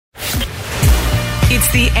It's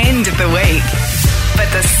the end of the week, but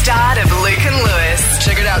the start of Luke and Lewis.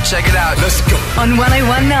 Check it out. Let's go. On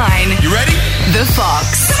 1019. You ready? The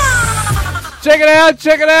Fox. Check it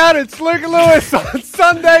out. It's Luke and Lewis on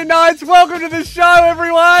Sunday nights. Welcome to the show,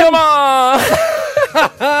 everyone. Come on!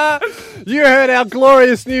 You heard our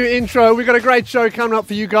glorious new intro. We've got a great show coming up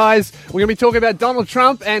for you guys. We're going to be talking about Donald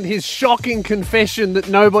Trump and his shocking confession that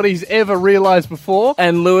nobody's ever realised before.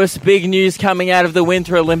 And Lewis, big news coming out of the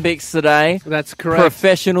Winter Olympics today. That's correct.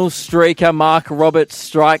 Professional streaker Mark Roberts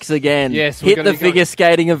strikes again. Yes, hit the figure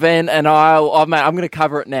skating event, and I'm going to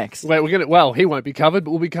cover it next. Wait, he won't be covered,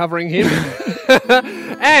 but we'll be covering him.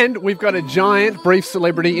 And we've got a giant brief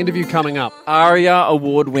celebrity interview coming up. ARIA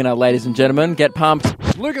Award winner, ladies and gentlemen. Get pumped.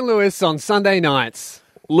 Luke and Lewis on Sunday nights.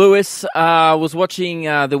 Lewis was watching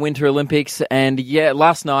the Winter Olympics, and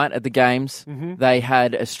last night at the games, they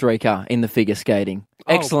had a streaker in the figure skating.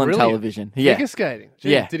 Excellent brilliant. television. Yeah. Figure skating.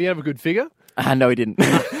 Gee, Yeah. Did he have a good figure? No, he didn't.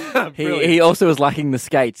 Brilliant. he also was lacking the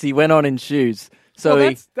skates. He went on in shoes. So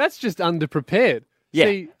Well, that's just underprepared. Yeah.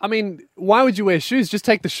 See, I mean, why would you wear shoes? Just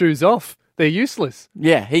take the shoes off. They're useless.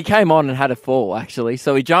 he came on and had a fall, actually.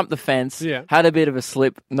 So he jumped the fence, had a bit of a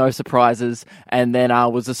slip, no surprises, and then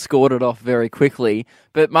was escorted off very quickly.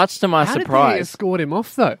 But much to my How did they surprise... escort him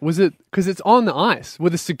off, though? Was it because it's on the ice? Were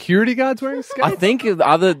the security guards wearing skates? I think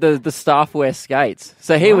the staff wear skates.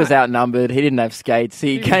 So he was outnumbered. He didn't have skates.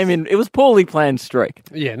 He came in... It was poorly planned streak.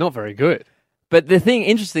 Yeah, not very good. But the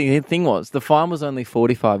interesting thing was, the fine was only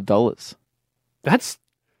 $45. That's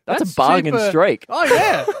a bargain cheaper. streak. Oh,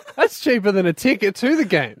 yeah. That's cheaper than a ticket to the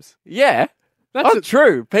games. Yeah. That's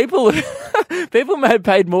True. People may have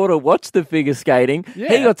paid more to watch the figure skating. Yeah.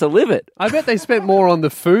 He got to live it. I bet they spent more on the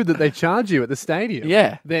food that they charge you at the stadium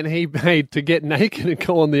Yeah. than he paid to get naked and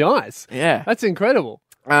go on the ice. Yeah. That's incredible.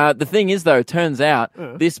 The thing is, though, it turns out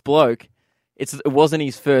this bloke, it wasn't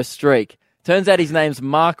his first streak. Turns out his name's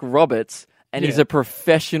Mark Roberts, and he's a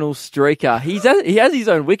professional streaker. He has his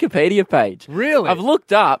own Wikipedia page. Really? I've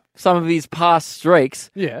looked up some of his past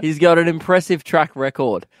streaks. Yeah. He's got an impressive track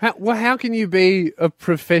record. How can you be a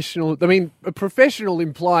professional? I mean, a professional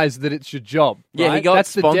implies that it's your job. Yeah, right? he got That's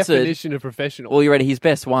sponsored. the definition of professional. Well, you ready? His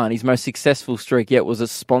best one, his most successful streak yet was a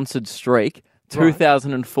sponsored streak.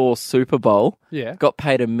 2004 Super Bowl. Yeah. Got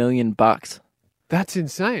paid $1 million. That's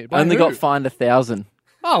insane. By Only who? got fined $1,000.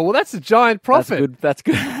 Oh, well, that's a giant profit. That's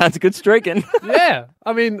good. That's good streaking. Yeah.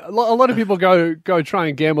 I mean, a lot of people go try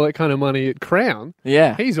and gamble that kind of money at Crown.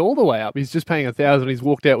 Yeah. He's all the way up. He's just paying $1,000. He's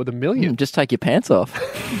walked out with $1 million. Just take your pants off.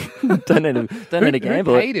 don't need to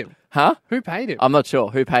gamble. Who paid him? Huh? Who paid him? I'm not sure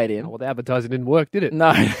who paid him. Well, the advertising didn't work, did it?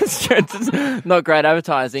 No, it's not great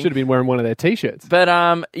advertising. Should have been wearing one of their T-shirts. But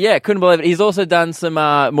couldn't believe it. He's also done some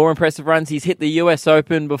more impressive runs. He's hit the US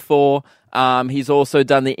Open before. He's also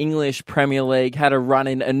done the English Premier League. Had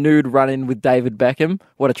a nude run-in with David Beckham.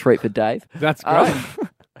 What a treat for Dave. That's great.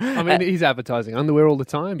 I mean, he's advertising underwear all the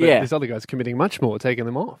time, but Yeah. this other guy's committing much more, taking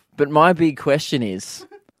them off. But my big question is,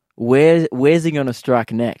 where's he going to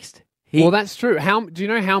strike next? Well, that's true. Do you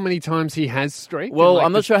know how many times he has streaked? Well, in,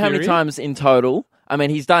 I'm not this sure how many period? times in total. I mean,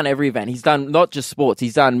 he's done every event. He's done not just sports.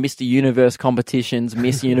 He's done Mr. Universe competitions,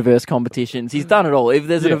 Miss Universe competitions. He's done it all. If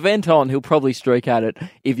there's an event on, he'll probably streak at it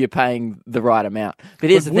if you're paying the right amount. But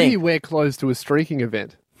here's the Would thing. he wear clothes to a streaking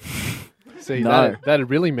event? See, No. that'd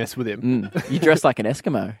really mess with him. You dress like an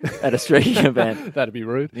Eskimo at a streaking event. That'd be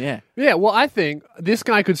rude. Yeah. Yeah, well, I think this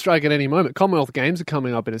guy could strike at any moment. Commonwealth Games are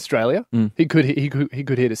coming up in Australia. He could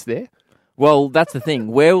hit us there. Well, that's the thing.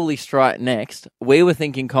 Where will he strike next? We were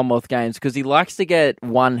thinking Commonwealth Games because he likes to get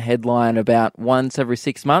one headline about once every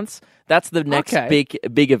 6 months. That's the next big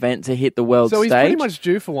event to hit the world So stage. he's pretty much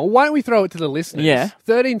due for one. Why don't we throw it to the listeners? Yeah.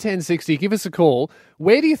 13 10 60, give us a call.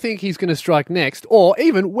 Where do you think he's going to strike next? Or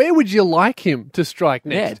even, where would you like him to strike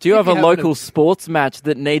next? Yeah. Do you If have a happen local sports match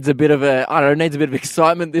that needs a bit of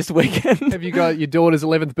excitement this weekend? Have you got your daughter's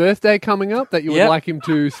 11th birthday coming up that you would Yep. like him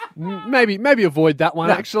to maybe avoid that one,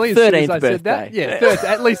 No, actually? As soon as 13th I said that. birthday.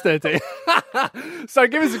 Yeah, at least 13. So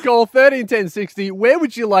give us a call, 13 10 60. Where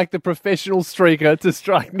would you like the professional streaker to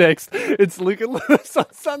strike next? It's Luke and Lewis on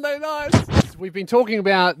Sunday nights. We've been talking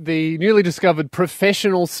about the newly discovered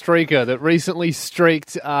professional streaker that recently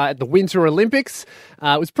streaked at the Winter Olympics.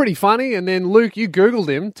 It was pretty funny. And then, Luke, you Googled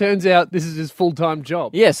him. Turns out this is his full-time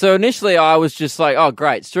job. Yeah, so initially I was just like, oh,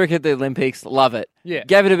 great, streak at the Olympics, love it. Yeah.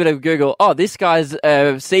 Gave it a bit of Google. Oh, this guy's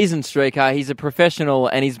a seasoned streaker. He's a professional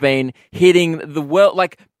and he's been hitting the world,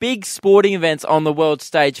 like big sporting events on the world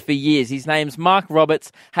stage for years. His name's Mark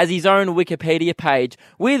Roberts, has his own Wikipedia page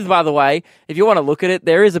with, by the way, if you want to look at it,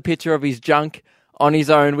 there is a picture of his junk on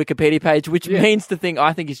his own Wikipedia page, which means to think,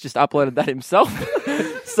 I think he's just uploaded that himself.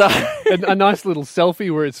 So a nice little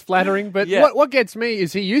selfie where it's flattering. But Yeah. what gets me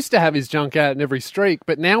is he used to have his junk out in every streak,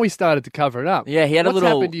 but now he started to cover it up. yeah, he had What's a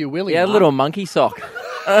little. happened to you, Willie? He had a Mark? little monkey sock.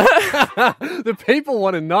 The people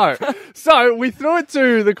want to know. So we threw it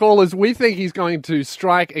to the callers. We think he's going to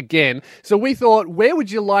strike again. So we thought, where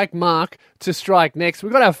would you like Mark to strike next?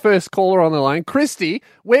 We've got our first caller on the line. Christy,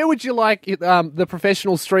 where would you like the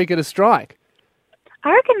professional streaker to strike?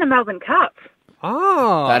 I reckon the Melbourne Cup.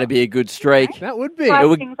 Oh, That'd be a good streak. that would be. Spice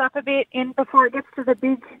would- things up a bit in before it gets to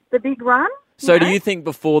the big run. So, do know? you think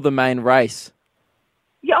before the main race?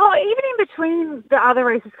 Yeah, even in between the other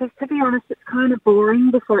races, because to be honest, it's kind of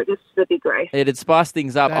boring before it gets to the big race. It'd spice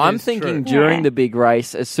things up. That I'm is thinking true. during Yeah. the big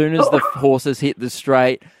race, as soon as the horses hit the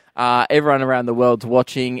straight, everyone around the world's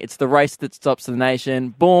watching. It's the race that stops the nation.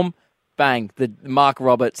 Boom, bang. The Mark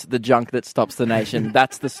Roberts, the junk that stops the nation.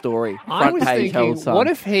 That's the story. I Front was page thinking, Herald Sun. what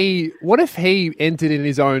if he entered in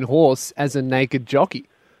his own horse as a naked jockey?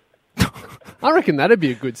 I reckon that'd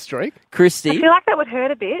be a good streak. I Christy? feel like that would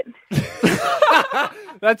hurt a bit.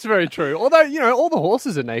 That's very true. Although, all the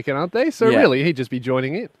horses are naked, aren't they? So Yeah. really, he'd just be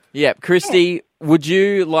joining in. Yeah, Christy, would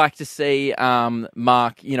you like to see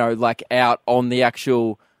Mark, like out on the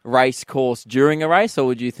actual race course during a race, or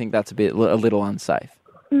would you think that's a little unsafe?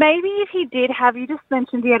 Maybe if he did have, you just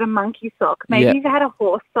mentioned he had a monkey sock. Maybe Yep. if he had a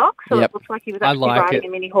horse sock, so Yep. it looks like he was I actually like riding it. a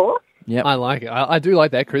mini horse. Yep. I like it. I do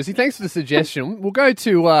like that, Chrissy. Thanks for the suggestion. We'll go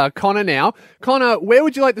to Connor now. Connor, where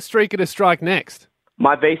would you like the streaker to strike next?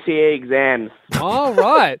 My VCE exams. All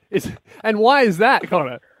right. And why is that,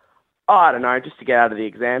 Connor? Oh, I don't know, just to get out of the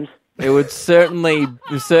exams. It would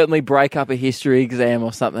certainly break up a history exam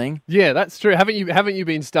or something. Yeah, that's true. Haven't you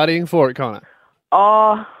been studying for it, Connor?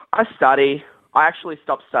 Oh, I study. I actually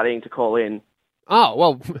stopped studying to call in. Oh,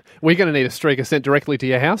 well, we're going to need a streaker sent directly to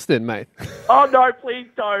your house then, mate. Oh, no, please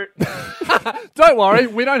don't. Don't worry,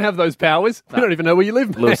 we don't have those powers. We don't even know where you live,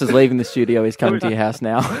 mate. Lewis is leaving the studio. He's coming to your house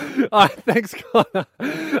now. All right, thanks,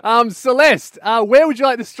 Connor. Celeste, where would you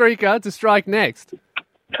like the streaker to strike next?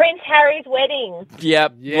 Prince Harry's wedding.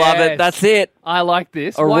 Yep, Yes. love it. That's it. I like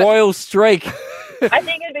this. A Why- royal streak. I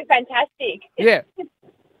think it'd be fantastic. Yeah,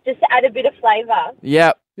 Just to add a bit of flavour.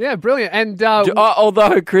 Yep. yeah, brilliant. And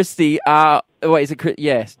Although Christy, wait, is it?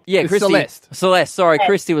 Yes, yeah, It's Christy. Celeste. Celeste. Sorry,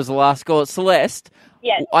 Christy was the last call. Celeste.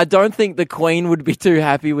 Yes. I don't think the Queen would be too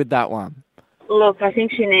happy with that one. Look, I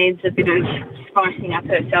think she needs a bit of spicing up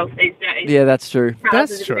herself these days. Yeah, that's true.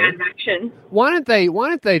 That's Rather true. than bad action. why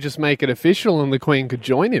don't they just make it official and the Queen could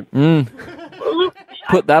join him?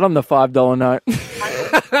 Put that on the $5 note.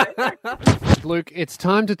 Luke, it's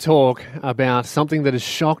time to talk about something that has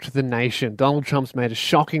shocked the nation. Donald Trump's made a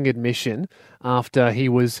shocking admission after he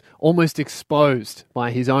was almost exposed by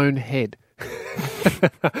his own head.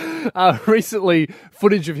 Recently,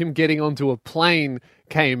 footage of him getting onto a plane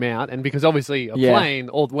came out, and because obviously a Yeah. plane,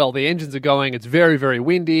 the engines are going, it's very, very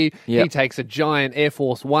windy. Yep. He takes a giant Air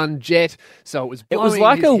Force One jet, so it was It blowing was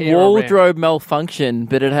like his a hair wardrobe malfunction,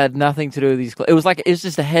 but it had nothing to do with his clothes. It was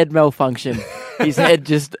just a head malfunction. His head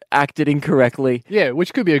just acted incorrectly. Yeah,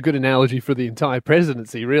 which could be a good analogy for the entire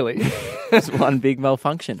presidency, really. It's one big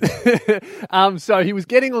malfunction. So he was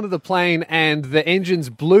getting onto the plane and the engines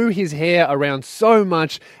blew his hair around so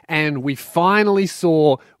much, and we finally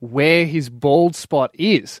saw where his bald spot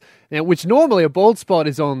is. Now, which normally a bald spot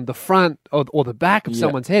is on the front or the back of Yeah.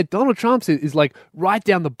 someone's head. Donald Trump's is like right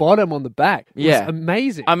down the bottom on the back. It Yeah. was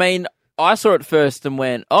amazing. I mean, I saw it first and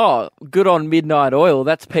went, oh, good on Midnight Oil.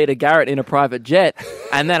 That's Peter Garrett in a private jet.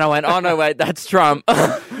 And then I went, oh, no, wait, that's Trump.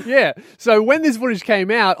 Yeah. So when this footage came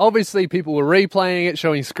out, obviously people were replaying it,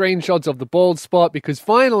 showing screenshots of the bald spot because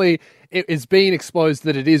finally it is being exposed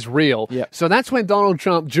that it is real. Yep. So that's when Donald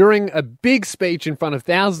Trump, during a big speech in front of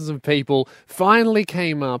thousands of people, finally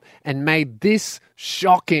came up and made this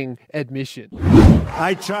shocking admission.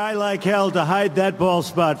 I try like hell to hide that bald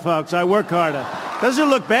spot, folks. I work harder. Doesn't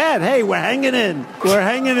look bad. Hey, we're hanging in. We're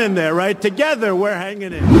hanging in there, right? Together, we're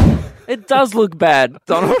hanging in. It does look bad,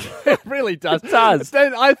 Donald. It really does. It does.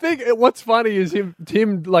 Then I think what's funny is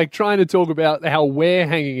him like trying to talk about how we're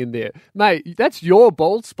hanging in there. Mate, that's your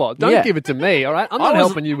bald spot. Don't Yeah. give it to me, all right? I'm not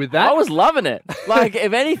helping you with that. I was loving it. Like,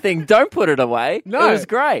 if anything, don't put it away. No. It was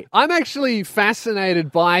great. I'm actually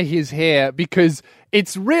fascinated by his hair because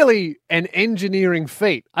it's really an engineering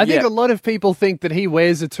feat. I think Yeah. a lot of people think that he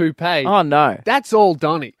wears a toupee. Oh, no. That's all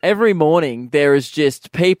Donny. Every morning there is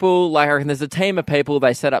just people, like I reckon there's a team of people,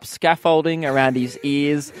 they set up scaffolding around his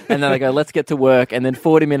ears and then they go, let's get to work. And then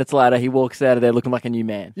 40 minutes later he walks out of there looking like a new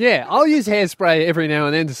man. Yeah, I'll use hairspray every now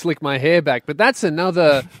and then to slick my hair back, but that's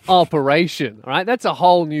another operation, all right? That's a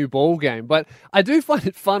whole new ball game. But I do find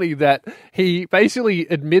it funny that he basically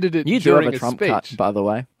admitted it You do during have a Trump speech. cut, by the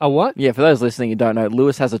way. A what? Yeah, for those listening who don't know,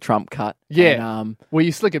 Lewis has a Trump cut. Yeah. And, Well,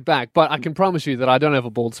 you slick it back, but I can promise you that I don't have a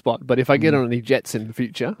bald spot. But if I get on any jets in the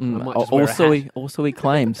future, I might just wear a hat. also he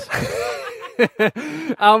claims.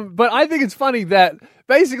 But I think it's funny that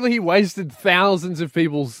basically he wasted thousands of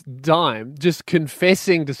people's time just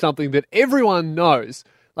confessing to something that everyone knows.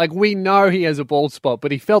 Like, we know he has a bald spot,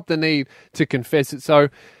 but he felt the need to confess it. So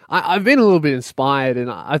I've been a little bit inspired, and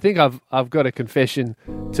I think I've got a confession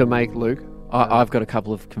to make, Luke. I've got a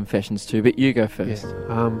couple of confessions too, but you go first.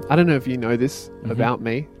 Yeah. I don't know if you know this about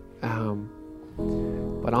me,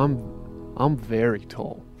 but I'm very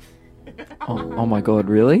tall. Oh my God,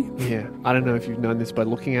 really? Yeah. I don't know if you've known this by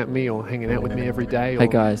looking at me or hanging out with me every day. Hey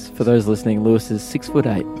guys, for those listening, Lewis is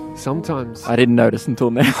 6'8". Sometimes. I didn't notice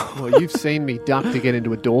until now. Well, you've seen me duck to get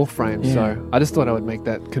into a door frame, Yeah. so I just thought I would make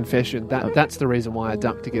that confession. That's the reason why I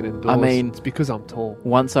duck to get indoors. I mean, it's because I'm tall.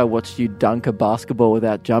 Once I watched you dunk a basketball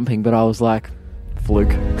without jumping, but I was like,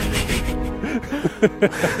 fluke.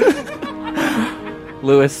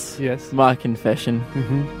 Lewis, Yes. my confession.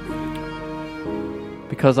 Mm-hmm.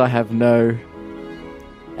 Because I have no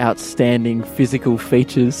outstanding physical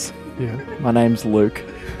features, Yeah. my name's Luke.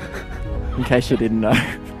 In case you didn't know.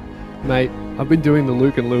 Mate, I've been doing the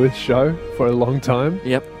Luke and Lewis show for a long time.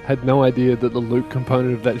 Yep. Had no idea that the Luke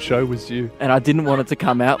component of that show was you. And I didn't want it to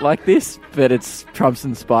come out like this, but Trump's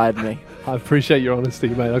inspired me. I appreciate your honesty,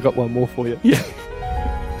 mate. I got one more for you. Yeah.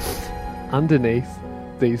 Underneath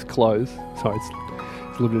these clothes, sorry, it's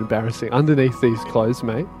a little bit embarrassing. Underneath these clothes,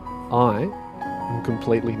 mate, I am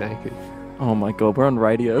completely naked. Oh my God, we're on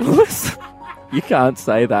radio, Lewis. You can't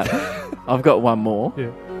say that. I've got one more. Yeah.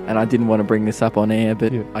 And I didn't want to bring this up on air,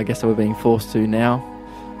 but Yeah. I guess we're being forced to now.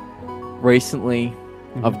 Recently,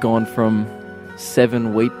 I've gone from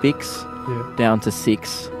 7 Wheat Bix Yeah. down to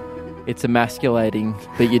 6. It's emasculating,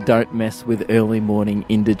 but you don't mess with early morning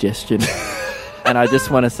indigestion. And I just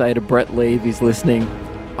want to say to Brett Lee, if he's listening,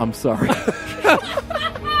 I'm sorry.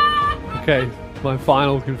 Okay, my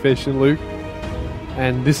final confession, Luke,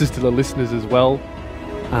 and this is to the listeners as well.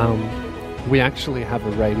 We actually have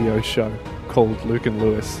a radio show called Luke and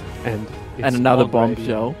Lewis, and it's And another on radio.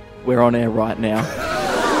 bombshell. We're on air right now.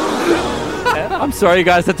 I'm sorry you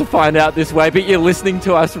guys had to find out this way, but you're listening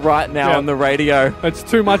to us right now Yeah. on the radio. That's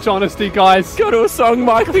too much honesty, guys. Go to a song,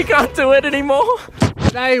 Mike. We can't do it anymore.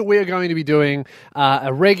 Today we're going to be doing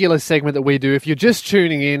a regular segment that we do. If you're just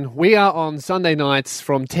tuning in, we are on Sunday nights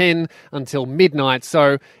from 10 until midnight,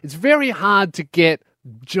 so it's very hard to get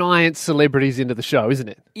giant celebrities into the show, isn't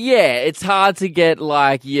it? Yeah, it's hard to get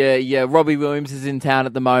Robbie Williams is in town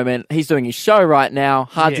at the moment. He's doing his show right now.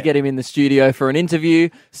 Hard to Yeah. get him in the studio for an interview.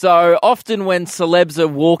 So often when celebs are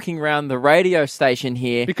walking around the radio station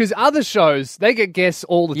here, Because other shows, they get guests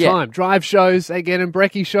all the Yeah. time. Drive shows, they get them.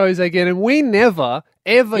 Brekkie shows, they get them. We never,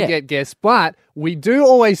 ever Yeah. get guests, but we do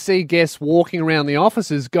always see guests walking around the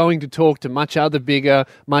offices going to talk to much other bigger,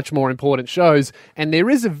 much more important shows. And there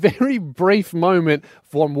is a very brief moment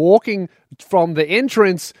from walking from the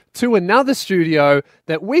entrance to another studio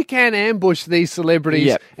that we can ambush these celebrities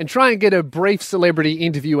Yep. and try and get a brief celebrity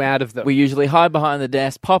interview out of them. we usually hide behind the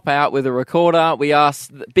desk, pop out with a recorder. We ask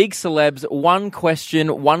the big celebs one question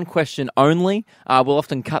only. We'll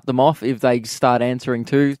often cut them off if they start answering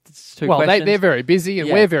two Well, questions. they're very busy, and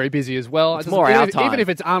Yeah. we're very busy as well. It's more our time. Even if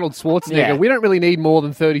it's Arnold Schwarzenegger, Yeah. we don't really need more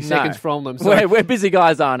than 30 No. seconds from them. So, We're busy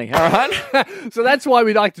guys, Arnie, all right? so that's why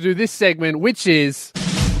we like to do this segment, which is...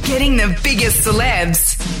 Getting the biggest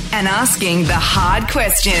celebs and asking the hard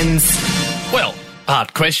questions. Well,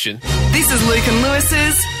 hard question. This is Luke and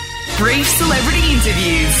Lewis's Brief Celebrity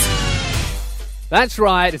Interviews. That's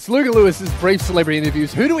right. It's Luke and Lewis's brief celebrity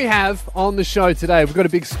interviews. Who do we have on the show today? We've got a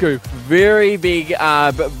big scoop. Very big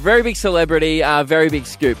celebrity, very big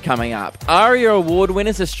scoop coming up. ARIA Award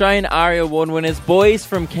winners, Australian ARIA Award winners, boys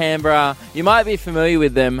from Canberra. You might be familiar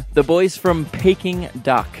with them, the boys from Peking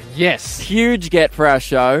Duck. Yes. Huge get for our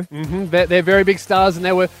show. They're very big stars, and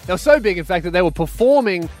they were so big, in fact, that they were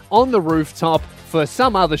performing on the rooftop for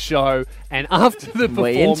some other show, and after the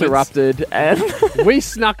We performance... interrupted and we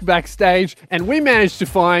snuck backstage, and we managed to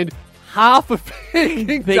find half of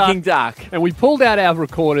Peking Peking Duck. Duck. And we pulled out our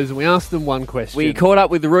recorders and we asked them one question. We caught up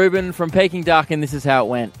with Ruben from Peking Duck, and this is how it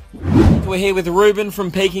went. We're here with Ruben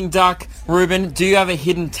from Peking Duck. Ruben, do you have a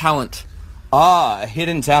hidden talent? A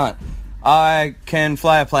hidden talent. I can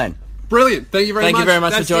fly a plane. Brilliant. Thank you very much. Thank you very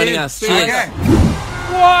much for That's joining it. us. See you Cheers. later.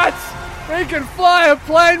 What? He can fly a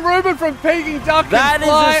plane. Ruben from Peking Duck That can is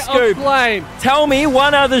fly a scoop. plane. Tell me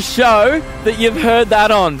one other show that you've heard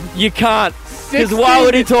that on. You can't. Because why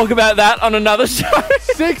would he talk about that on another show?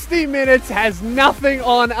 60 Minutes has nothing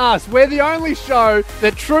on us. We're the only show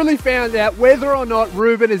that truly found out whether or not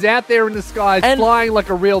Ruben is out there in the skies And- flying like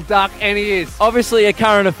a real duck, and he is. Obviously, a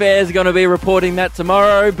Current Affairs is going to be reporting that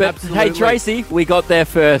tomorrow, but Absolutely. hey, Tracy, we got there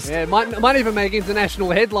first. Yeah, might even make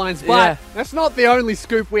international headlines, but Yeah. that's not the only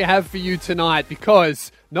scoop we have for you tonight,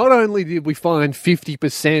 because not only did we find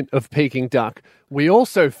 50% of Peking duck, we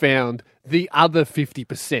also found the other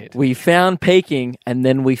 50%. We found Peking, and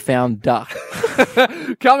then we found duck.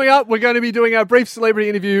 Coming up, we're going to be doing our brief celebrity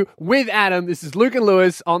interview with Adam. This is Luke and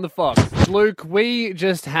Lewis on the Fox. Luke, we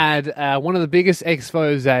just had one of the biggest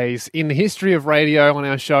exposés in the history of radio on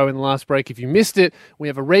our show in the last break. If you missed it, we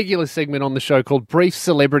have a regular segment on the show called Brief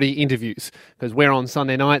Celebrity Interviews, because we're on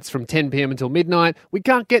Sunday nights from 10 p.m. until midnight. We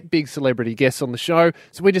can't get big celebrity guests on the show,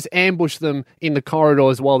 so we just ambush them in the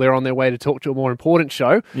corridors while they're on their way to talk to a more important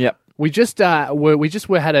show. Yep. We just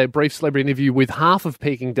had a brief celebrity interview with half of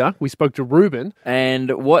Peking duck. We spoke to Ruben. And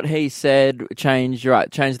what he said changed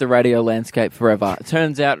the radio landscape forever. It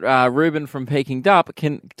turns out Ruben from Peking duck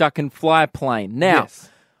can fly a plane. Now, Yes.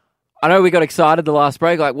 I know we got excited the last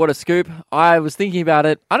break, like what a scoop. I was thinking about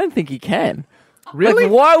it. I don't think he can. Really?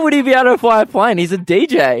 Like, why would he be able to fly a plane? He's a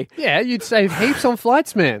DJ. Yeah, you'd save heaps on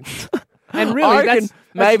flights, man. And I really, reckon that's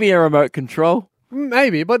maybe a remote control.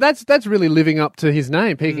 maybe, but that's really living up to his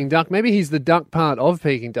name, Peking duck. Maybe he's the duck part of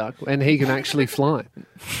Peking duck, and he can actually fly.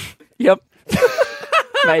 Yep.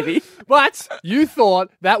 Maybe. But you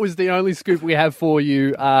thought that was the only scoop we have for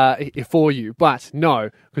you, but no,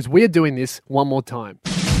 because we're doing this one more time.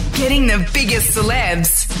 Getting the biggest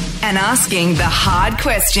celebs and asking the hard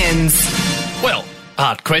questions. Well,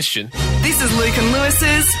 hard question. This is Luke and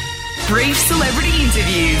Lewis's Brief Celebrity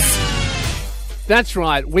Interviews. That's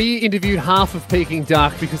right. We interviewed half of Peking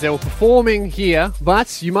duck because they were performing here,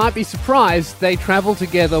 but you might be surprised they travel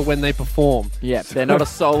together when they perform. Yeah, they're not a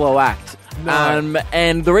solo act. No.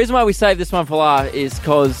 And the reason why we saved this one for last is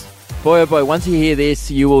because, boy oh boy, once you hear this,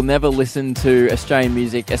 you will never listen to Australian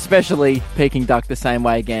music, especially Peking duck, the same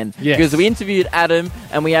way again. Yes. Because we interviewed Adam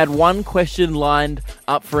and we had one question lined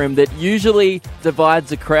up for him that usually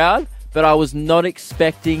divides a crowd, but I was not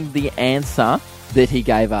expecting the answer that he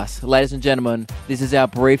gave us. Ladies and gentlemen, this is our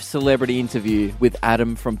brief celebrity interview with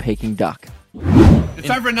Adam from Peking duck. It's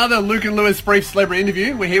over another Luke and Lewis brief celebrity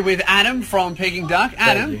interview. We're here with Adam from Peking duck.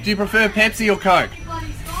 Adam, do you prefer Pepsi or Coke?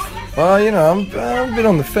 Well, I'm a bit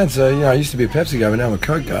on the fence. I used to be a Pepsi guy, but now I'm a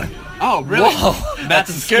Coke guy. Oh, really? Whoa, That's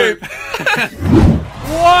a scoop.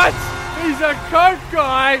 What? He's a Coke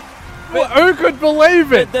guy? Well, who could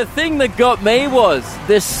believe it? The thing that got me was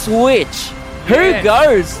the switch. Who Yeah.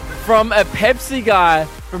 goes from a Pepsi guy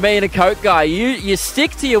from being a Coke guy? You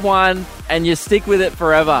stick to your one and you stick with it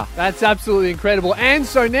forever. That's absolutely incredible. And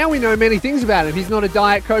so now we know many things about him. He's not a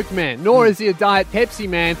Diet Coke man, nor is he a Diet Pepsi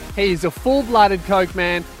man. He is a full-blooded Coke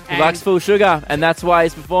man. He likes full sugar, and that's why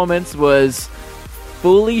his performance was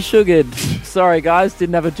fully sugared. Sorry, guys,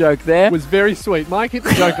 didn't have a joke there. Was very sweet. Mike, hit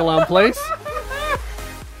the joke alarm, please.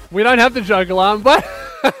 We don't have the joke alarm, but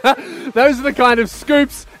those are the kind of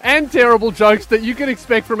scoops and terrible jokes that you can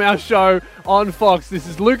expect from our show on Fox. This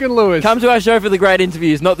is Luke and Lewis. Come to our show for the great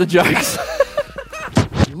interviews, not the jokes.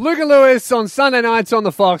 Luke and Lewis on Sunday nights on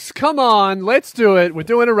the Fox. Come on, let's do it. We're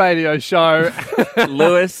doing a radio show.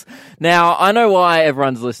 Lewis. Now, I know why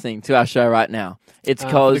everyone's listening to our show right now. It's For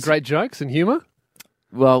because... the great jokes and humour.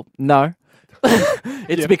 Well, no.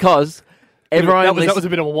 It's Yeah. because everyone... That was a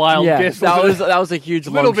bit of a wild guess. that wasn't it? was a huge a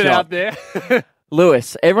little long bit shot. out there.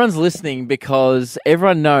 Lewis, everyone's listening because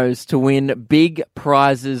everyone knows to win big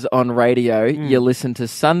prizes on radio, you listen to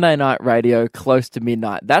Sunday night radio close to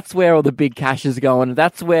midnight. That's where all the big cash is going.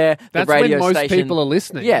 That's where That's the radio when most station... people are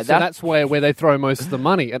listening. Yeah, so that's where they throw most of the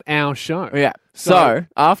money at our show. Yeah. So,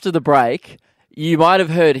 after the break, you might have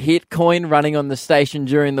heard Hitcoin running on the station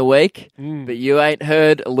during the week, but you ain't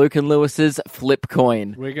heard Luke and Lewis's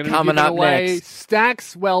Flipcoin. We're going to be coming giving up away next.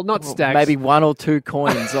 stacks. Well, not stacks. Maybe 1 or 2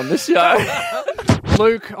 coins on the show.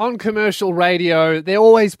 Luke, on commercial radio, they're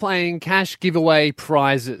always playing cash giveaway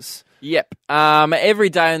prizes. Yep. Every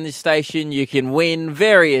day on this station, you can win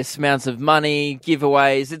various amounts of money,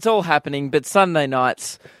 giveaways. It's all happening, but Sunday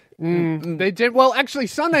nights... They did well. Actually,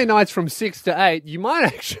 Sunday nights from 6 to 8, you might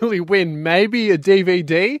actually win maybe a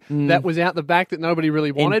DVD that was out the back that nobody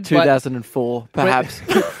really wanted. In 2004, perhaps.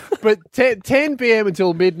 But 10 p.m.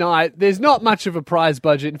 until midnight, there's not much of a prize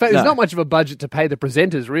budget. In fact, there's No. not much of a budget to pay the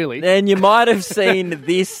presenters, really. And you might have seen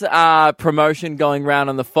this promotion going around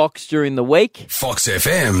on the Fox during the week. Fox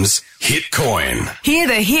FM's Hit Coin. Hear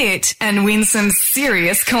the hit and win some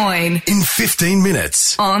serious coin In 15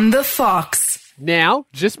 minutes. on the Fox. Now,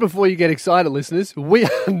 just before you get excited, listeners, we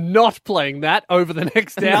are not playing that over the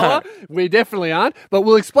next hour. We definitely aren't. But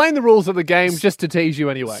we'll explain the rules of the game just to tease you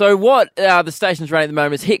anyway. So what the station's running at the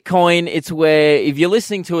moment is Hit Coin. It's where if you're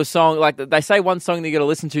listening to a song, like they say one song that you got to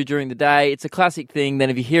listen to during the day, it's a classic thing. Then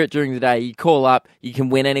if you hear it during the day, you call up, you can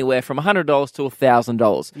win anywhere from $100 to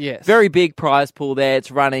 $1,000. Yes. Very big prize pool there. It's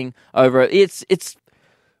running over. It's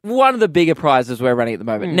one of the bigger prizes we're running at the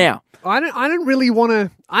moment. Now, I don't really want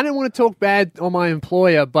to talk bad on my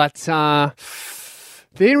employer, but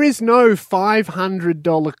there is no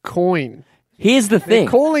 $500 coin. Here's the thing.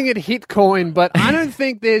 They're calling it Hit Coin, but I don't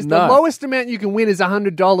think there's No. the lowest amount you can win is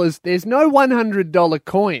 $100. There's no $100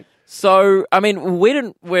 coin. So, I mean, we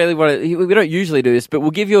don't usually do this, but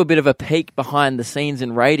we'll give you a bit of a peek behind the scenes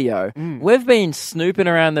in radio. We've been snooping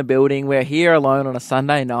around the building. We're here alone on a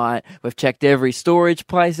Sunday night. We've checked every storage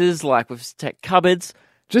places, like we've checked cupboards.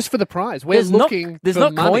 Just for the prize. We're There's not- looking there's for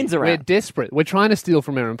not money. coins around. We're desperate. We're trying to steal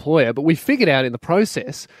from our employer, but we figured out in the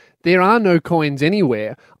process there are no coins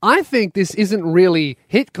anywhere. I think this isn't really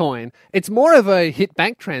Hit Coin. It's more of a hit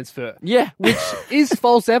bank transfer. Yeah. Which is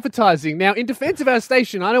false advertising. Now, in defense of our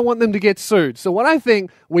station, I don't want them to get sued. So what I think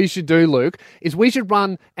we should do, Luke, is we should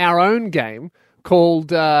run our own game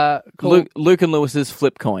called Luke and Lewis's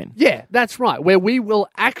Flip Coin. Yeah, that's right, where we will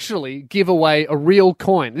actually give away a real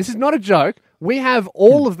coin. This is not a joke. We have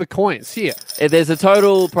all of the coins here. There's a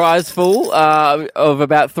total prize pool of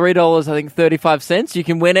about $3, I think 35 cents. You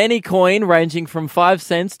can win any coin ranging from 5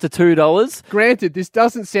 cents to $2. Granted, this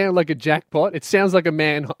doesn't sound like a jackpot. It sounds like a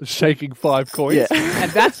man shaking 5 coins. Yeah.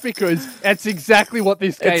 And that's because that's exactly what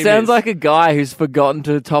this game is. It sounds like a guy who's forgotten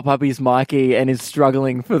to top up his Mikey and is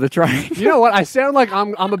struggling for the train. You know what? I sound like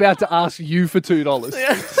I'm about to ask you for $2.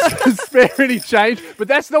 Spare any change. But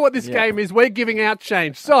that's not what this game is. We're giving out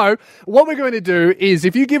change. So what we're going to do is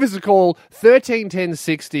if you give us a call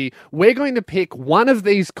 131060, we're going to pick one of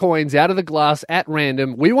these coins out of the glass at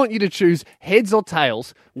random. We want you to choose heads or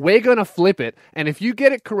tails. We're going to flip it, and if you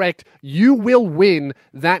get it correct, you will win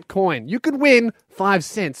that coin. You could win 5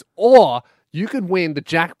 cents, or you could win the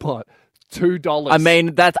jackpot, $2. I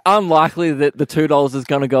mean, that's unlikely that the $2 is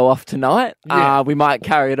going to go off tonight. Yeah. We might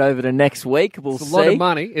carry it over to next week. We'll It's see. a lot of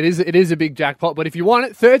money. It is a big jackpot. But if you want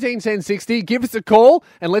it, 131060, give us a call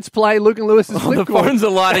and let's play Luke and Lewis's Flip The Coin. phones are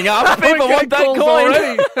lighting up. We People get want that calls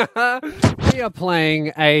coin. already. We are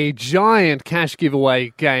playing a giant cash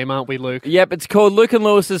giveaway game, aren't we, Luke? Yep, it's called Luke and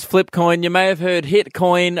Lewis's Flip Coin. You may have heard Hit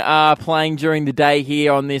Coin playing during the day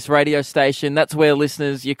here on this radio station. That's where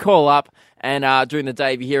listeners, you call up and during the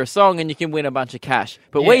day you hear a song and you can win a bunch of cash.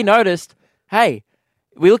 But we noticed, hey,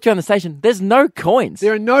 we looked around the station, there's no coins.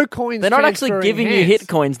 There are no coins. They're not actually transferring giving you hands. hit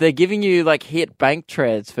coins. They're giving you like hit bank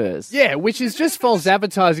transfers. Yeah, which is just false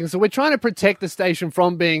advertising. So we're trying to protect the station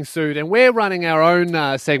from being sued, and we're running our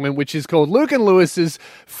own segment, which is called Luke and Lewis's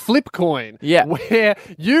Flip Coin. Yeah. Where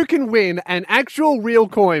you can win an actual real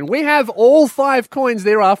coin. We have all 5 coins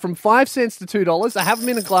there are from 5 cents to $2. I have them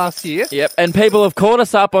in a glass here. Yep, and people have called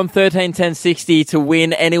us up on 131060 to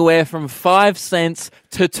win anywhere from 5 cents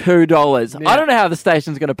to $2. I don't know how the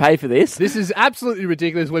station's going to pay for this. This is absolutely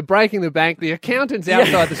ridiculous. We're breaking the bank. The accountants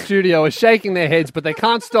outside the studio are shaking their heads, but they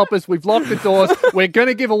can't stop us. We've locked the doors. We're going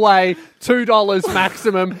to give away $2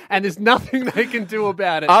 maximum, and there's nothing they can do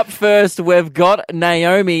about it. Up first, we've got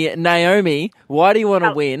Naomi. Naomi, why do you want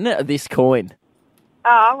to win this coin?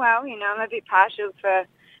 Oh, well, I'm a bit partial for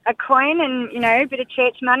a coin and, a bit of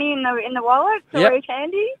church money in the wallet. It's always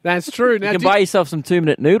handy. That's true. Now, You can buy yourself some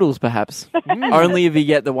 2-minute noodles, perhaps. Only if you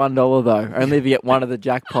get the $1, though. Only if you get one of the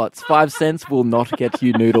jackpots. 5 cents will not get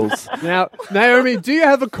you noodles. Now, Naomi, do you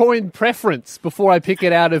have a coin preference before I pick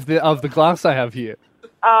it out of the glass I have here?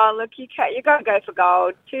 Oh, look, you got to go for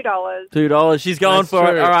gold. $2. $2. She's going That's for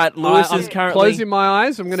true. it. All right, Lewis I'm is currently closing my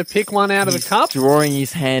eyes. I'm going to pick one out of the cup. drawing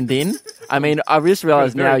his hand in. I mean, I just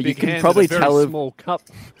realised Very now big you can hand probably and a very tell if small cup.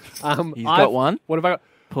 he's got one. What have I got?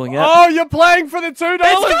 Pulling out. Oh, you're playing for the $2. It's going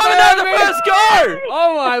out the first go!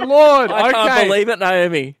 Oh, my Lord. I Okay. can't believe it,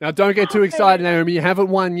 Naomi. Now, don't get too excited, Naomi. You haven't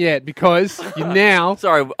won yet because you now...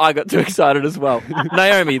 Sorry, I got too excited as well.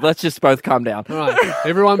 Naomi, let's just both calm down. All right,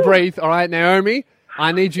 everyone breathe. All right, Naomi,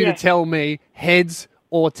 I need you to tell me heads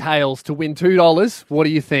or tails to win $2. What do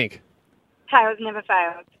you think? Tails never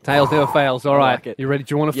fails. Tails never fails. All right. like it. You ready?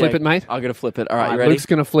 Do you want to flip it, mate? I'm going to flip it. All right, All you right, ready? Luke's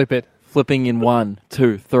going to flip it. Flipping in 1,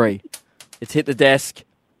 2, 3. It's hit the desk.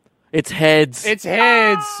 It's heads. It's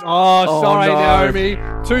heads. Oh, sorry, no. Naomi.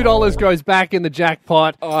 $2 goes back in the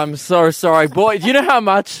jackpot. Oh, I'm so sorry. Boy, do you know how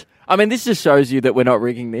much... I mean, this just shows you that we're not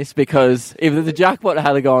rigging this because if the jackpot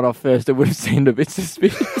had gone off first, it would have seemed a bit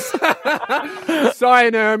suspicious. Sorry,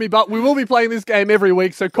 Naomi, but we will be playing this game every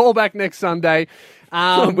week, so call back next Sunday.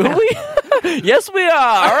 Will we? Yes, we are.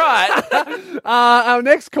 All right. Our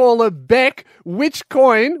next caller, Beck, which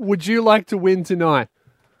coin would you like to win tonight?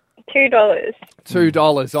 $2.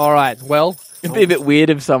 $2. All right. Well, It'd be a bit weird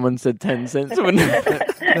if someone said 10 cents, wouldn't it?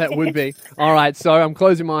 that would be. All right. So I'm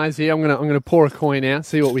closing my eyes here. I'm gonna pour a coin out,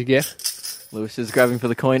 see what we get. Lewis is grabbing for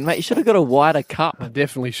the coin. Mate, you should have got a wider cup. I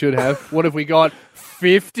definitely should have. What have we got?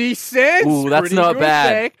 50 cents. Ooh, that's Pretty not good, bad.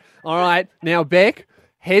 Beck. All right. Now, Beck,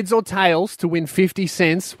 heads or tails to win 50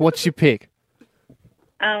 cents? What's your pick?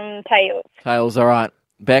 Tails. Tails, all right.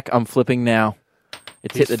 Beck, I'm flipping now.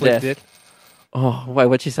 It's hit the flipped death. it. Oh, wait,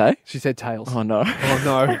 what'd she say? She said tails. Oh, no. Oh,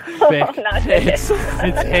 no. Beck. No. It's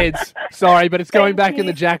heads. Sorry, but it's going back in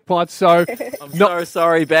the jackpot, so... I'm so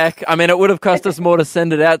sorry, Beck. I mean, it would have cost us more to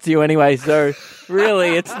send it out to you anyway, so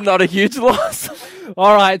really, it's not a huge loss.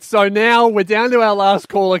 All right, so now we're down to our last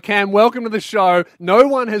caller. Cam, welcome to the show. No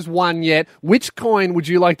one has won yet. Which coin would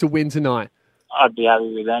you like to win tonight? I'd be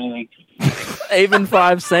happy with anything. Even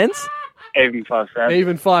 5 cents? Even 5 cents.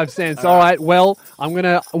 Even 5 cents. All right, well,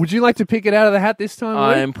 would you like to pick it out of the hat this time, I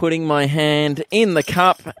Luke? am putting my hand in the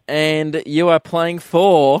cup, and you are playing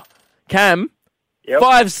for Cam. Yep.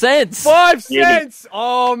 5 cents. 5 cents!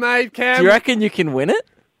 Oh, mate, Cam. Do you reckon you can win it?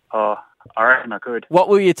 Oh, I reckon I could. What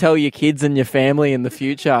will you tell your kids and your family in the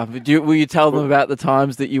future? Will you tell them about the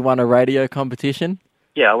times that you won a radio competition?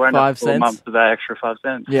 Yeah, I won't 5 have 4 cents. months for that extra 5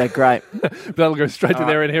 cents. Yeah, great. That'll go straight to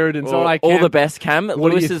their inheritance. All right, All Cam. the best, Cam. What are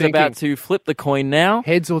Lewis you is thinking? about to flip the coin now.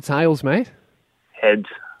 Heads or tails, mate? Heads.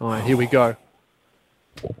 All right, here we go.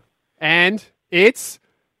 And it's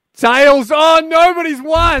tails. Oh, nobody's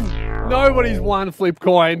won. Nobody's won flip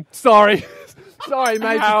coin. Sorry. Sorry,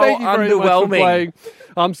 mate. How Thank you very much for underwhelming. playing.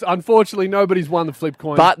 Unfortunately, nobody's won the flip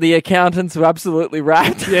coin. But the accountants were absolutely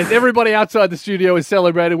wrapped. Yes, everybody outside the studio is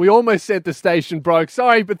celebrating. We almost said the station broke.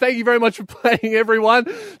 Sorry, but thank you very much for playing, everyone.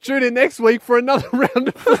 Tune in next week for another round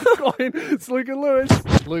of flip coin. It's Luke and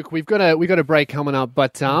Lewis. Luke, we've got a break coming up,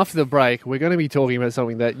 but after the break, we're going to be talking about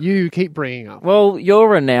something that you keep bringing up. Well, you're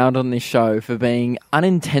renowned on this show for being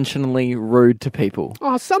unintentionally rude to people.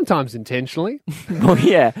 Oh, sometimes intentionally. Well,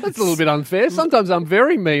 yeah. That's a little bit unfair. Sometimes I'm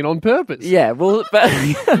very mean on purpose. Yeah, well, but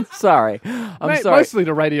sorry. I'm Mate, sorry. Mostly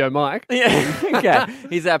to Radio Mike. Yeah, okay.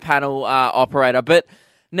 He's our panel operator. But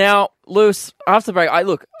now, Lewis, after the break,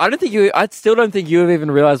 I still don't think you have even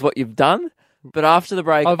realised what you've done. But after the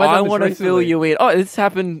break, Oh, have I done I this want to recently? fill you in. Oh, this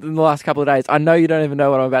happened in the last couple of days. I know you don't even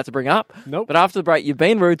know what I'm about to bring up. Nope. But after the break, you've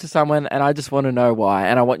been rude to someone, and I just want to know why.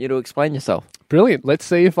 And I want you to explain yourself. Brilliant. Let's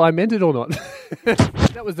see if I meant it or not.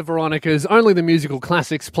 That was the Veronicas. Only the musical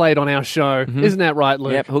classics played on our show. Isn't that right,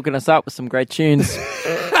 Luke? Yep, hooking us up with some great tunes.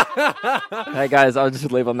 Hey, guys, I'll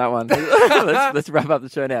just leave on that one. let's wrap up the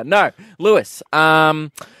show now. No, Lewis,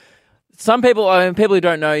 some people, people who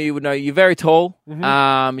don't know you would know you're very tall. You're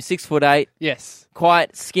 6'8". Yes.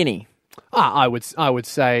 Quite skinny. I would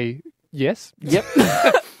say yes. Yep.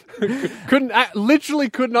 Literally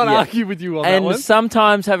could not Yeah. argue with you on that And one.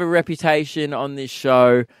 sometimes have a reputation on this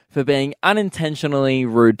show for being unintentionally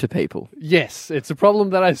rude to people. Yes, it's a problem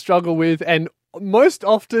that I struggle with, and most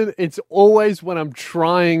often it's always when I'm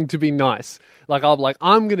trying to be nice.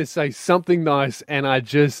 I'm going to say something nice, and I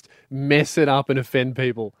just mess it up and offend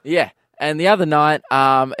people. Yeah. And the other night,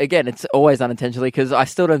 again, it's always unintentionally because I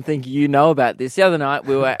still don't think you know about this. The other night,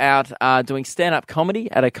 we were out doing stand-up comedy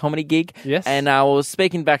at a comedy gig. Yes. And I was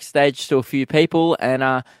speaking backstage to a few people,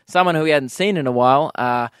 and someone who we hadn't seen in a while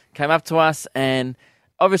came up to us. And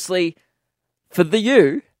obviously, for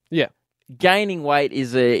you, Yeah. gaining weight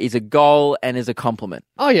is a goal and is a compliment.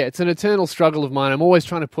 Oh, yeah, it's an eternal struggle of mine. I'm always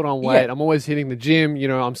trying to put on weight. Yeah. I'm always hitting the gym. You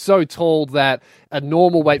know, I'm so tall that a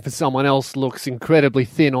normal weight for someone else looks incredibly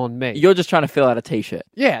thin on me. You're just trying to fill out a T-shirt.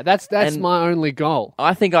 Yeah, that's And- my only goal.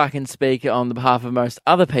 I think I can speak on the behalf of most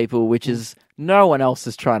other people, which is no one else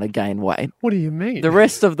is trying to gain weight. What do you mean? The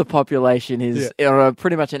rest of the population is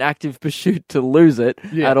pretty much an active pursuit to lose it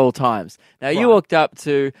at all times. Now, you walked up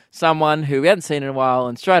to someone who we hadn't seen in a while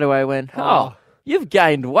and straight away went, oh, you've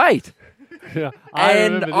gained weight. Yeah,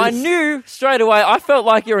 And remember I this. knew straight away, I felt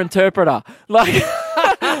like your interpreter. Like,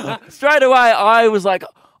 straight away, I was like,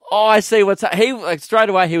 oh, I see what's straight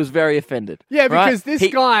away, he was very offended. Yeah, right? because this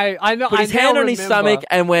guy, I know, Put his I now hand on his remember- stomach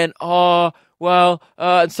and went, oh, well,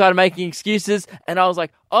 and started making excuses. And I was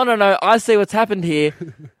like, oh, no, I see what's happened here.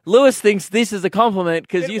 Lewis thinks this is a compliment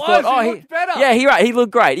because you thought, he looked better. Yeah, he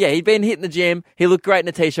looked great. Yeah, he'd been hitting the gym. He looked great in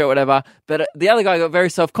a T-shirt, whatever. But the other guy got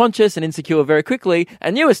very self-conscious and insecure very quickly.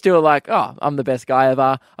 And you were still like, oh, I'm the best guy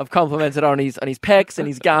ever. I've complimented on his pecs and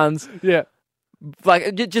his guns. Yeah.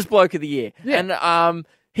 Like, just bloke of the year. Yeah. And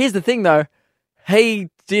here's the thing, though.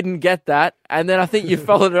 He didn't get that. And then I think you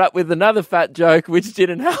followed it up with another fat joke, which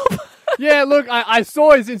didn't help. Yeah, look, I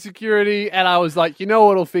saw his insecurity and I was like, you know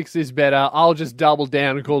what'll fix this better? I'll just double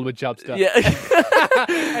down and call him a chubster. Yeah.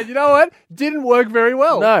 And you know what? Didn't work very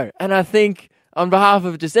well. No, and I think on behalf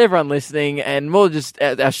of just everyone listening and more just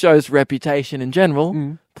our show's reputation in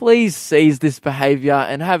general, please seize this behaviour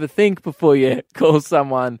and have a think before you call out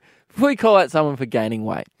someone for gaining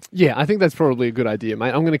weight. Yeah, I think that's probably a good idea, mate.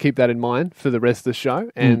 I'm going to keep that in mind for the rest of the show.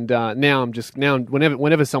 And now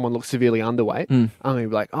whenever someone looks severely underweight, I'm going to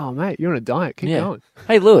be like, oh, mate, you're on a diet. Keep going.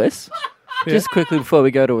 Hey, Lewis, just quickly before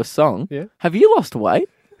we go to a song, have you lost weight?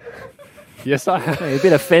 Yes, I have. You're a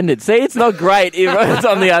bit offended. See, it's not great if it's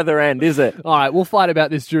on the other end, is it? All right, we'll fight about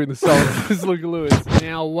this during the song. This is Luke Lewis.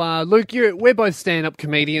 Now, Luke, we're both stand-up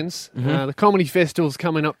comedians. The Comedy Festival's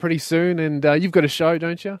coming up pretty soon, and you've got a show,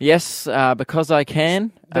 don't you? Yes, Because I Can.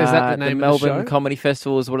 Is that the name the of the Melbourne show? Comedy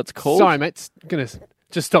Festival is what it's called. Sorry, mate. Going to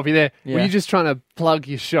just stop you there. Yeah. Were you just trying to plug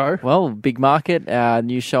your show? Well, big market,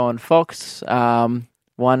 new show on Fox.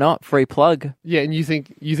 Why not? Free plug. Yeah, and you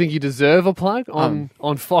think you deserve a plug on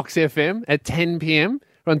Fox FM at 10 p.m.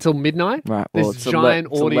 until midnight? Right. Well, This it's giant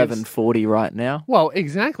it's audience. 11:40 right now. Well,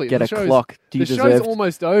 exactly. Get The a show's- clock. Do you the deserve? show's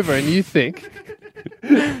almost over, and you think,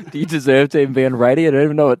 Do you deserve to even be on radio? I don't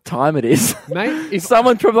even know what time it is. mate, if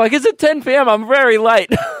Someone's probably like, "Is it 10 p.m.? I'm very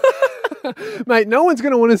late." Mate, no one's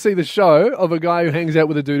going to want to see the show of a guy who hangs out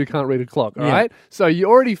with a dude who can't read a clock, all right? So you're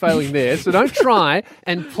already failing there, so don't try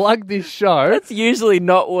and plug this show. That's usually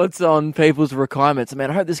not what's on people's requirements. I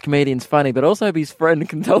mean, I hope this comedian's funny, but also hope his friend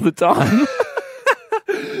can tell the time.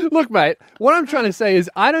 Look, mate, what I'm trying to say is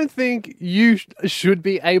I don't think you should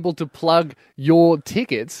be able to plug your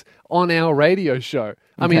tickets on our radio show.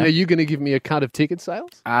 I mean, Okay. are you going to give me a cut of ticket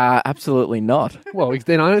sales? Absolutely not. Well,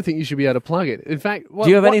 then I don't think you should be able to plug it. In fact, Do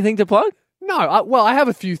you have anything to plug? No, I have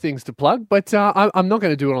a few things to plug, but I'm not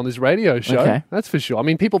going to do it on this radio show. Okay. That's for sure. I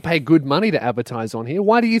mean, people pay good money to advertise on here.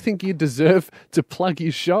 Why do you think you deserve to plug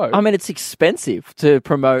your show? I mean, it's expensive to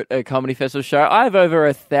promote a comedy festival show. I have over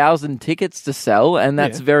 1,000 tickets to sell, and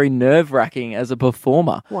that's very nerve-wracking as a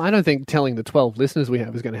performer. Well, I don't think telling the 12 listeners we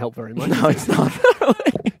have is going to help very much. No, it's not.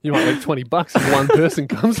 You might make $20 if one person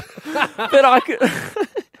comes. But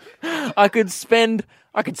I could spend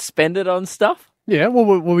it on stuff. Yeah,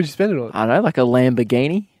 what would you spend it on? I don't know, like a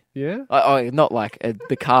Lamborghini. Yeah? Not like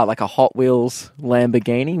the car, like a Hot Wheels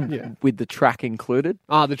Lamborghini with the track included.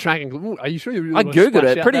 Ah, the tracking. Ooh, are you sure you really I want to googled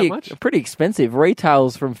splash it. out that much? Pretty expensive.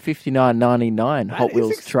 Retails from $59.99. Hot That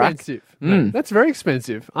Wheels is track. expensive. Mate, that's very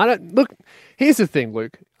expensive. Look. Here's the thing,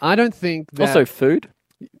 Luke. I don't think that. Also, food.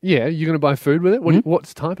 Yeah, you're going to buy food with it. What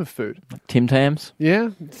type of food? Tim Tams. Yeah,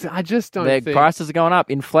 I just don't Their think. prices are going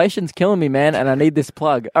up. Inflation's killing me, man, and I need this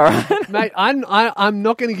plug. All right. Mate, I'm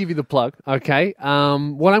not going to give you the plug. Okay.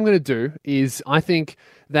 What I'm going to do is I think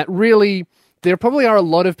that really there probably are a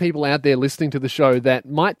lot of people out there listening to the show that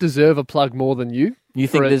might deserve a plug more than you. You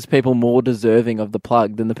think there's people more deserving of the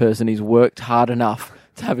plug than the person who's worked hard enough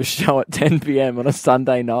to have a show at 10 p.m. on a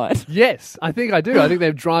Sunday night? Yes, I think I do. I think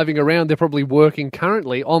they're driving around. They're probably working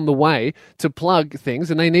currently on the way to plug things,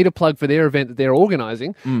 and they need a plug for their event that they're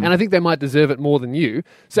organising. And I think they might deserve it more than you.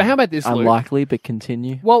 So how about this, Luke? Unlikely, but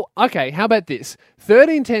continue. Well, okay, how about this?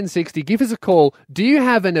 131060, give us a call. Do you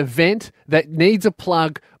have an event that needs a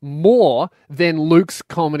plug more than Luke's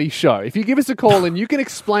comedy show? If you give us a call and you can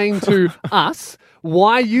explain to us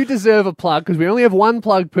why you deserve a plug, because we only have one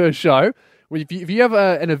plug per show. If you have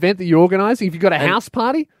an event that you're organising, if you've got a house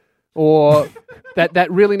party or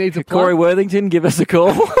that really needs a plug. Corey Worthington, give us a call.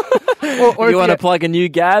 or you want to plug a new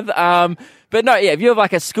Gav. But no, if you have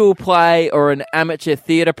like a school play or an amateur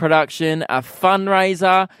theatre production, a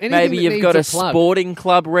fundraiser, Anything maybe that you've got a needs a plug. sporting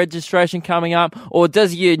club registration coming up, or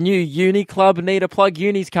does your new uni club need a plug?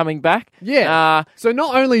 Uni's coming back. Yeah. So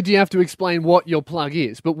not only do you have to explain what your plug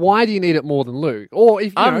is, but why do you need it more than Luke? Or if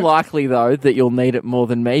you know, Unlikely, though, that you'll need it more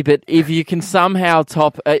than me, but if you can somehow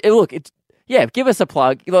top... look, it's... Yeah, give us a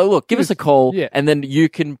plug. Look, give us a call, and then you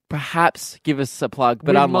can perhaps give us a plug,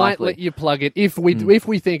 but we unlikely. might let you plug it if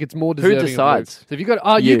we think it's more deserving. Who decides? Of Luke. So if you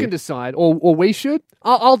got, you You. can decide, or we should.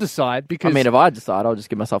 I'll decide because I mean, if I decide, I'll just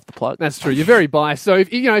give myself the plug. that's true. You're very biased. So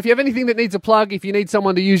if you have anything that needs a plug, if you need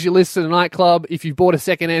someone to use your list at a nightclub, if you've bought a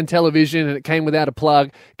second-hand television and it came without a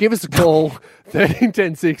plug, give us a call.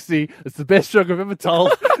 131060. It's the best joke I've ever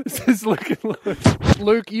told. This is Luke and Lewis.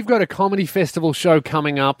 Luke, you've got a comedy festival show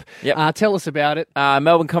coming up. Yep. Tell us about it.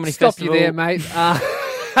 Melbourne Comedy Stop Festival. you there, mate.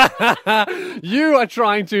 You are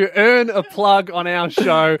trying to earn a plug on our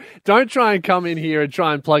show. Don't try and come in here and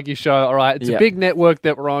try and plug your show, all right? It's a big network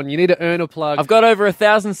that we're on. You need to earn a plug. I've got over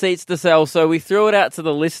 1,000 seats to sell, so we threw it out to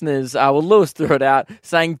the listeners. Lewis threw it out,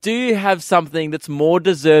 saying, do you have something that's more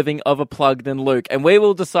deserving of a plug than Luke? And we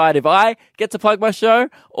will decide if I get to plug my show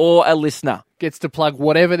or a listener gets to plug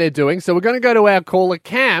whatever they're doing. So we're going to go to our caller,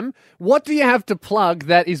 Cam. What do you have to plug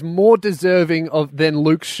that is more deserving of than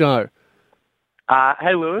Luke's show?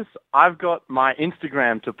 Hey, Lewis, I've got my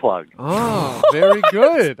Instagram to plug. Oh, very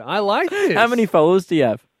good. I like this. How many followers do you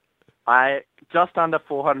have? I just under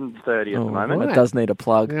 430 at the moment. That does need a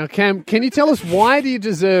plug. Now, Cam, can you tell us why do you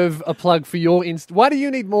deserve a plug for your why do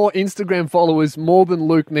you need more Instagram followers more than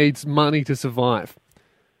Luke needs money to survive?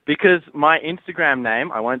 Because my Instagram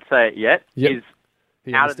name, I won't say it yet, is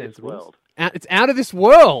out of this world. It's out of this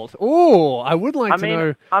world. Oh, I would like to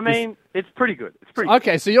know. It's pretty good.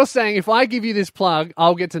 Okay, so you're saying if I give you this plug,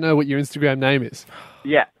 I'll get to know what your Instagram name is.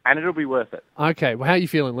 Yeah, and it'll be worth it. Okay, well, how are you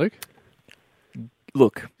feeling, Luke?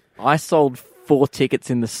 Look, I sold 4 tickets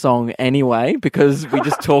in the song anyway because we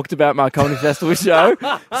just talked about my comedy festival show.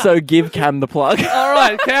 So give Cam the plug. All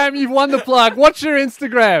right, Cam, you've won the plug. What's your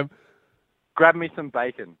Instagram? Grab me some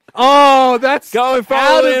bacon. Oh, that's go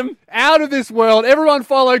follow him. Out of this world. Everyone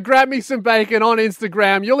follow Grab Me Some Bacon on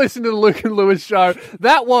Instagram. You're listening to the Luke and Lewis show.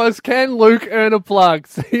 That was Can Luke Earn a Plug?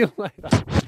 See you later.